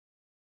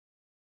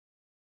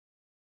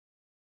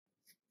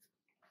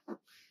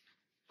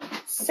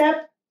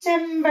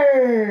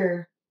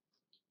September.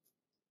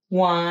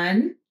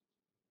 1,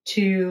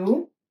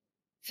 2,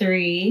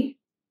 3,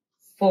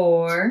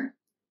 4,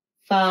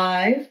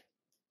 5,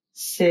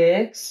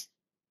 6,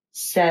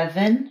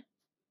 7.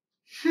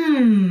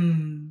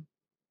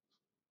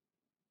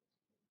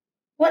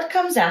 What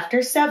comes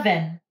after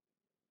 7?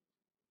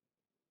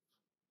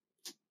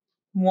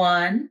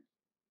 1,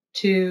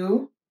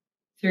 2,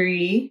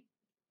 3,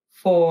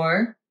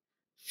 4,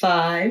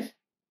 5,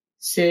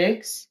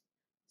 6,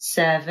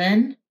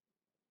 7,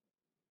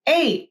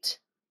 8.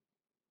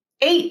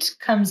 8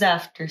 comes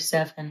after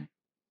 7.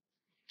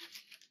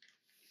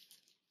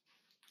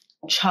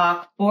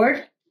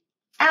 Chalkboard,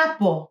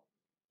 apple.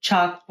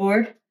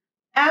 Chalkboard,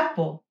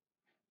 apple.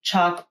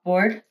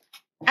 Chalkboard,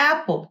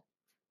 apple.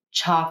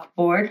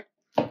 Chalkboard.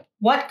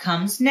 What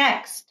comes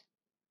next?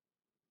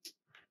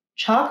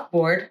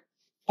 Chalkboard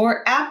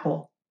or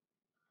apple?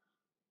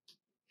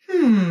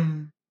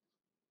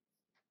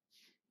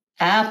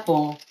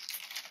 Apple.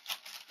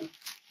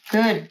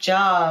 Good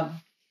job.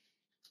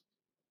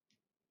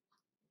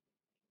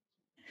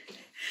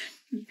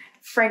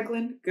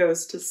 Franklin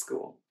goes to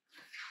school.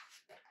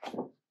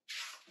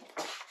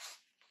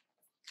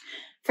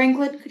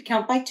 Franklin could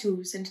count by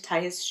twos and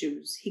tie his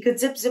shoes. He could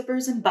zip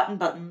zippers and button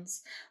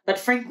buttons, but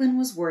Franklin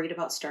was worried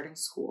about starting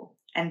school.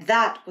 And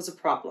that was a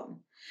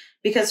problem,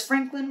 because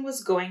Franklin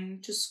was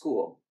going to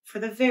school for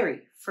the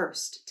very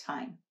first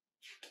time.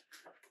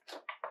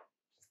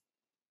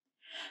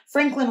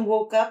 Franklin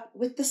woke up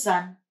with the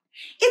sun.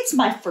 "It's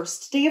my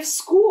first day of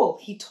school,"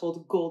 he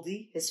told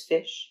Goldie, his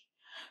fish.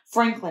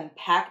 Franklin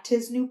packed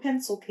his new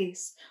pencil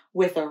case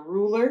with a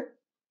ruler,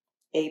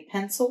 a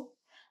pencil,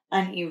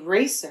 an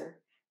eraser,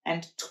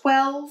 and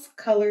 12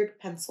 colored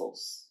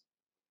pencils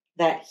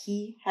that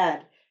he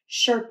had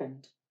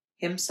sharpened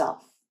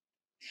himself.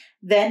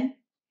 Then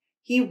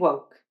he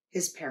woke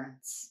his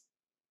parents.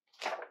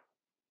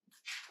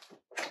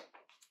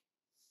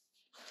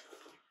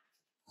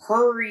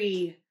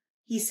 "Hurry,"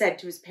 he said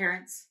to his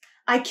parents.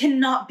 "I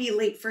cannot be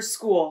late for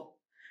school."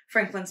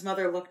 Franklin's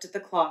mother looked at the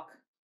clock.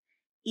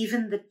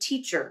 "Even the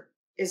teacher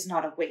is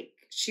not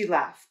awake," she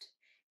laughed.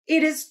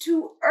 "It is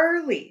too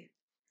early."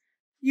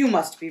 "You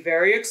must be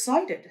very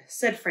excited,"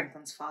 said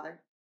Franklin's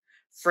father.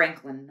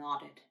 Franklin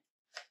nodded.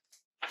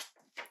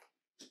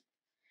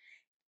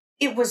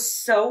 It was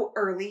so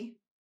early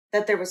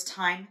that there was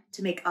time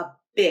to make a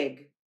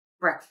big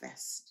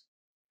breakfast.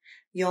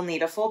 "You'll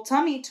need a full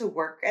tummy to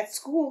work at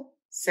school,"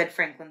 said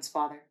Franklin's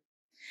father.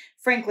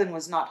 Franklin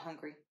was not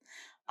hungry.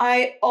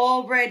 "I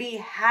already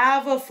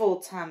have a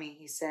full tummy,"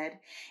 he said.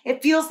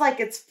 "It feels like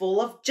it's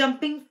full of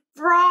jumping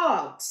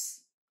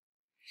frogs."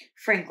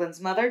 Franklin's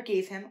mother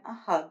gave him a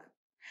hug.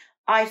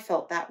 "I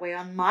felt that way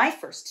on my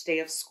first day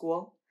of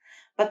school,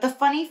 but the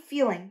funny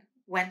feeling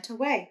went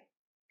away."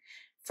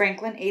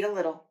 Franklin ate a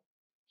little.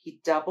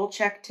 He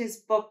double-checked his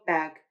book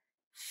bag.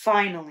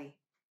 Finally,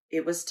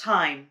 it was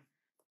time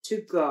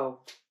to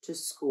go to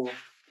school.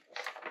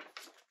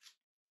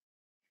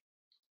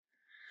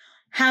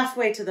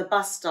 Halfway to the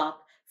bus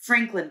stop,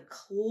 Franklin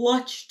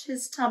clutched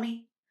his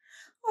tummy.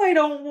 "I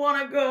don't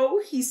want to go,"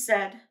 he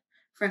said.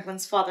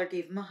 Franklin's father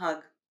gave him a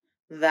hug.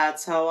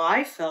 "That's how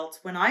I felt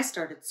when I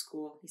started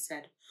school," he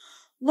said.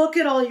 "Look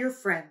at all your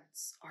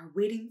friends are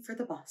waiting for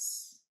the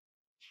bus."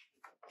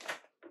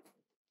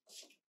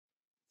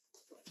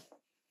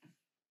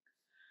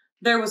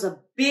 There was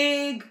a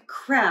big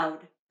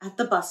crowd at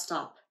the bus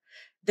stop.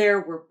 There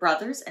were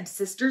brothers and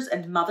sisters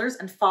and mothers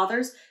and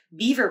fathers.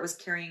 Beaver was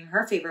carrying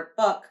her favorite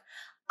book.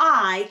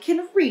 "I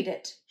can read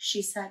it,"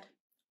 she said.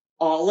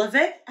 "All of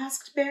it?"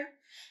 asked Bear.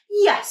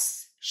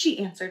 "Yes," she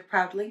answered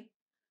proudly.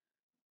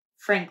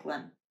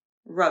 Franklin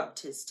rubbed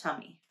his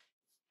tummy.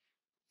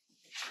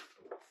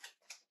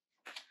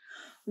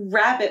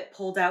 Rabbit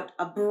pulled out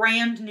a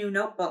brand new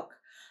notebook.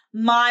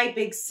 "My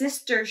big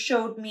sister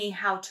showed me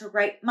how to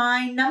write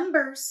my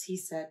numbers," he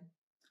said.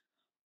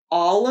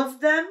 "All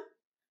of them?"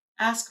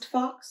 asked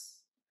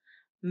Fox.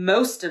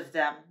 "Most of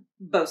them,"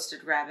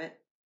 boasted Rabbit.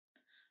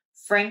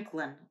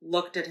 Franklin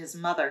looked at his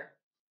mother.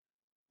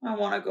 "I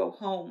want to go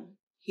home,"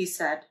 he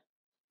said.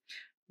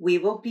 "We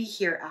will be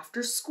here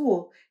after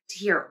school to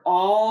hear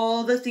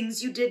all the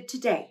things you did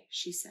today,"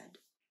 she said.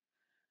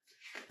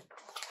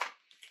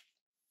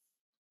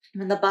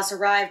 When the bus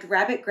arrived,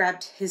 Rabbit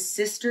grabbed his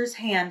sister's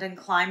hand and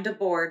climbed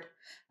aboard.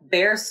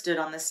 Bear stood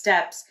on the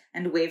steps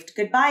and waved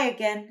goodbye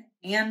again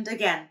and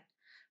again.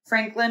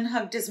 Franklin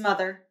hugged his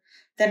mother,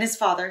 then his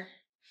father.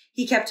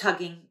 He kept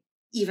hugging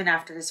even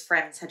after his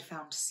friends had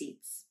found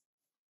seats.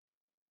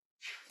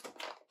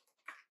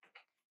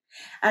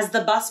 As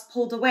the bus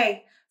pulled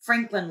away,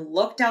 Franklin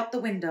looked out the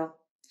window.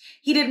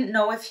 He didn't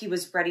know if he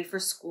was ready for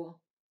school.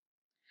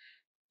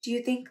 "Do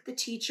you think the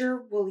teacher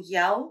will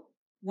yell?"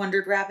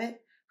 wondered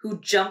Rabbit,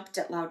 who jumped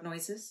at loud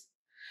noises.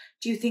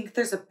 "Do you think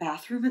there's a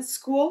bathroom at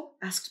school?"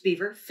 asked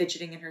Beaver,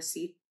 fidgeting in her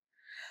seat.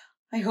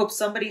 "I hope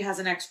somebody has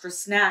an extra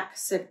snack,"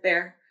 said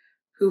Bear,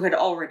 who had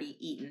already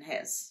eaten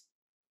his.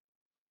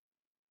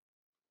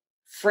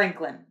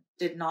 Franklin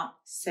did not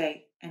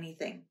say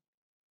anything.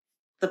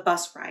 The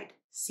bus ride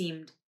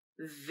seemed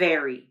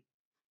very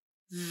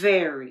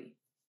very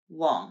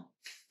long.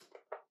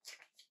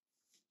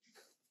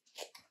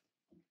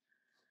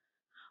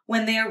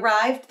 When they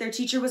arrived, their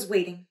teacher was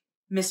waiting.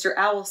 Mr.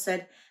 Owl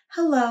said,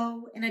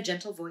 "Hello," in a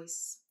gentle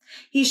voice.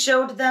 He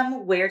showed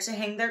them where to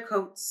hang their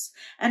coats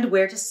and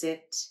where to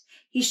sit.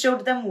 He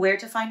showed them where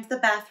to find the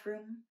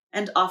bathroom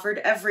and offered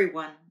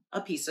everyone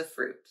a piece of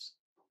fruit.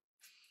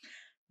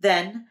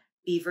 Then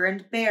Beaver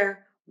and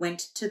Bear went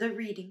to the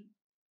reading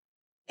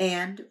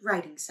and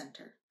writing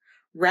center.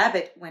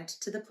 Rabbit went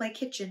to the play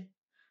kitchen,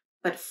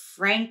 but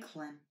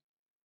Franklin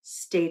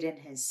stayed in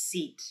his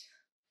seat.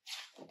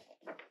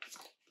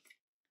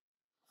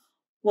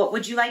 "What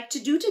would you like to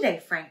do today,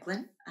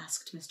 Franklin?"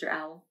 asked Mr.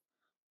 Owl.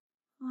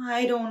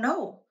 "I don't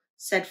know,"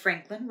 said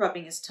Franklin,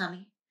 rubbing his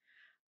tummy.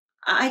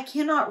 "I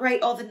cannot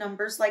write all the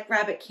numbers like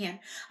Rabbit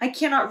can. I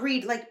cannot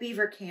read like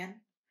Beaver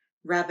can.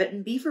 Rabbit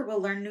and Beaver will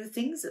learn new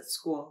things at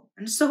school,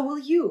 and so will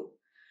you."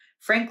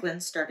 Franklin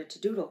started to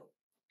doodle.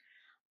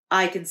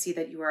 "I can see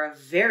that you are a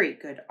very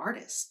good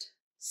artist,"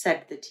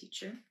 said the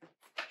teacher.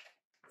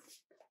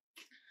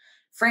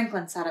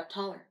 Franklin sat up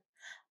taller.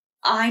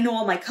 "I know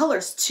all my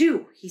colors,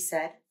 too," he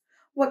said.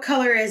 "What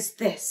color is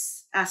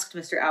this?" asked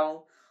Mr.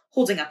 Owl,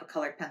 holding up a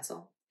colored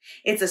pencil.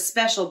 "It's a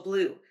special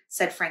blue,"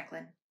 said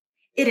Franklin.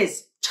 "It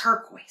is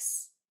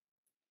turquoise."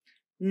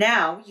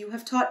 "Now you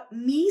have taught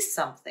me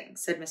something,"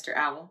 said Mr.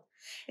 Owl.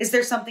 "Is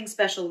there something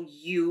special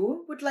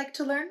you would like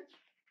to learn?"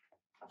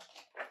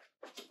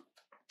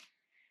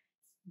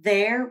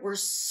 There were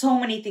so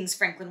many things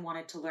Franklin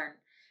wanted to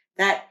learn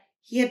that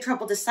he had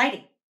trouble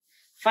deciding.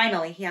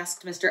 Finally, he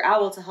asked Mr.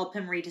 Owl to help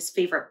him read his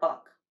favorite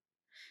book.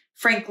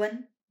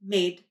 Franklin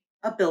made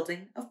a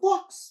building of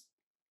blocks.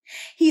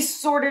 He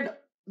sorted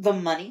the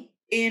money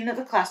in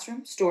the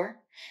classroom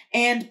store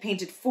and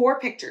painted 4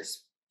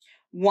 pictures,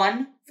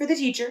 1 for the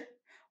teacher,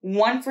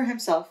 1 for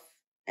himself,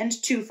 and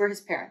 2 for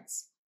his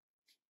parents.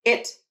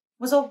 It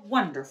was a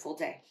wonderful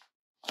day.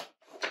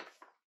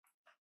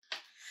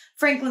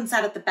 Franklin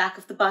sat at the back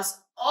of the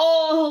bus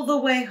all the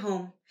way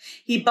home.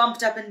 He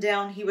bumped up and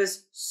down. He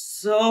was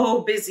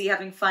so busy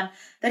having fun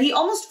that he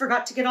almost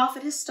forgot to get off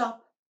at his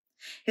stop.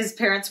 His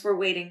parents were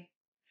waiting.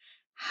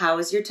 "How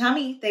is your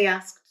tummy?" they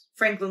asked.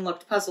 Franklin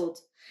looked puzzled.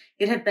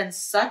 It had been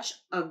such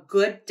a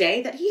good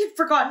day that he had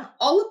forgotten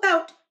all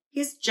about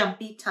his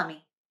jumpy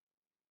tummy.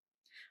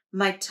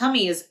 "My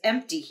tummy is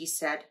empty," he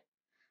said.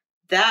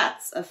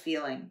 "That's a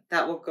feeling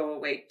that will go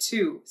away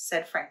too,"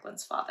 said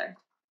Franklin's father.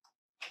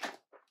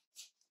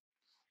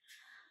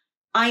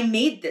 "I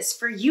made this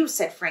for you,"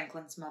 said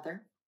Franklin's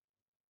mother.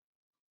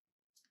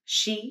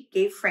 She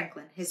gave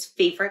Franklin his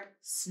favorite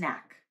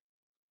snack,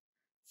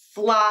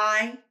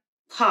 fly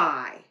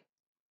pie.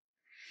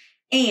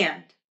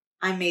 "And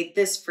I made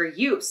this for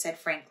you," said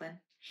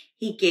Franklin.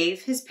 He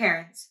gave his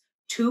parents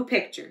 2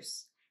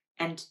 pictures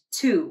and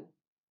 2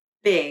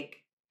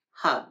 big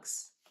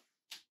hugs.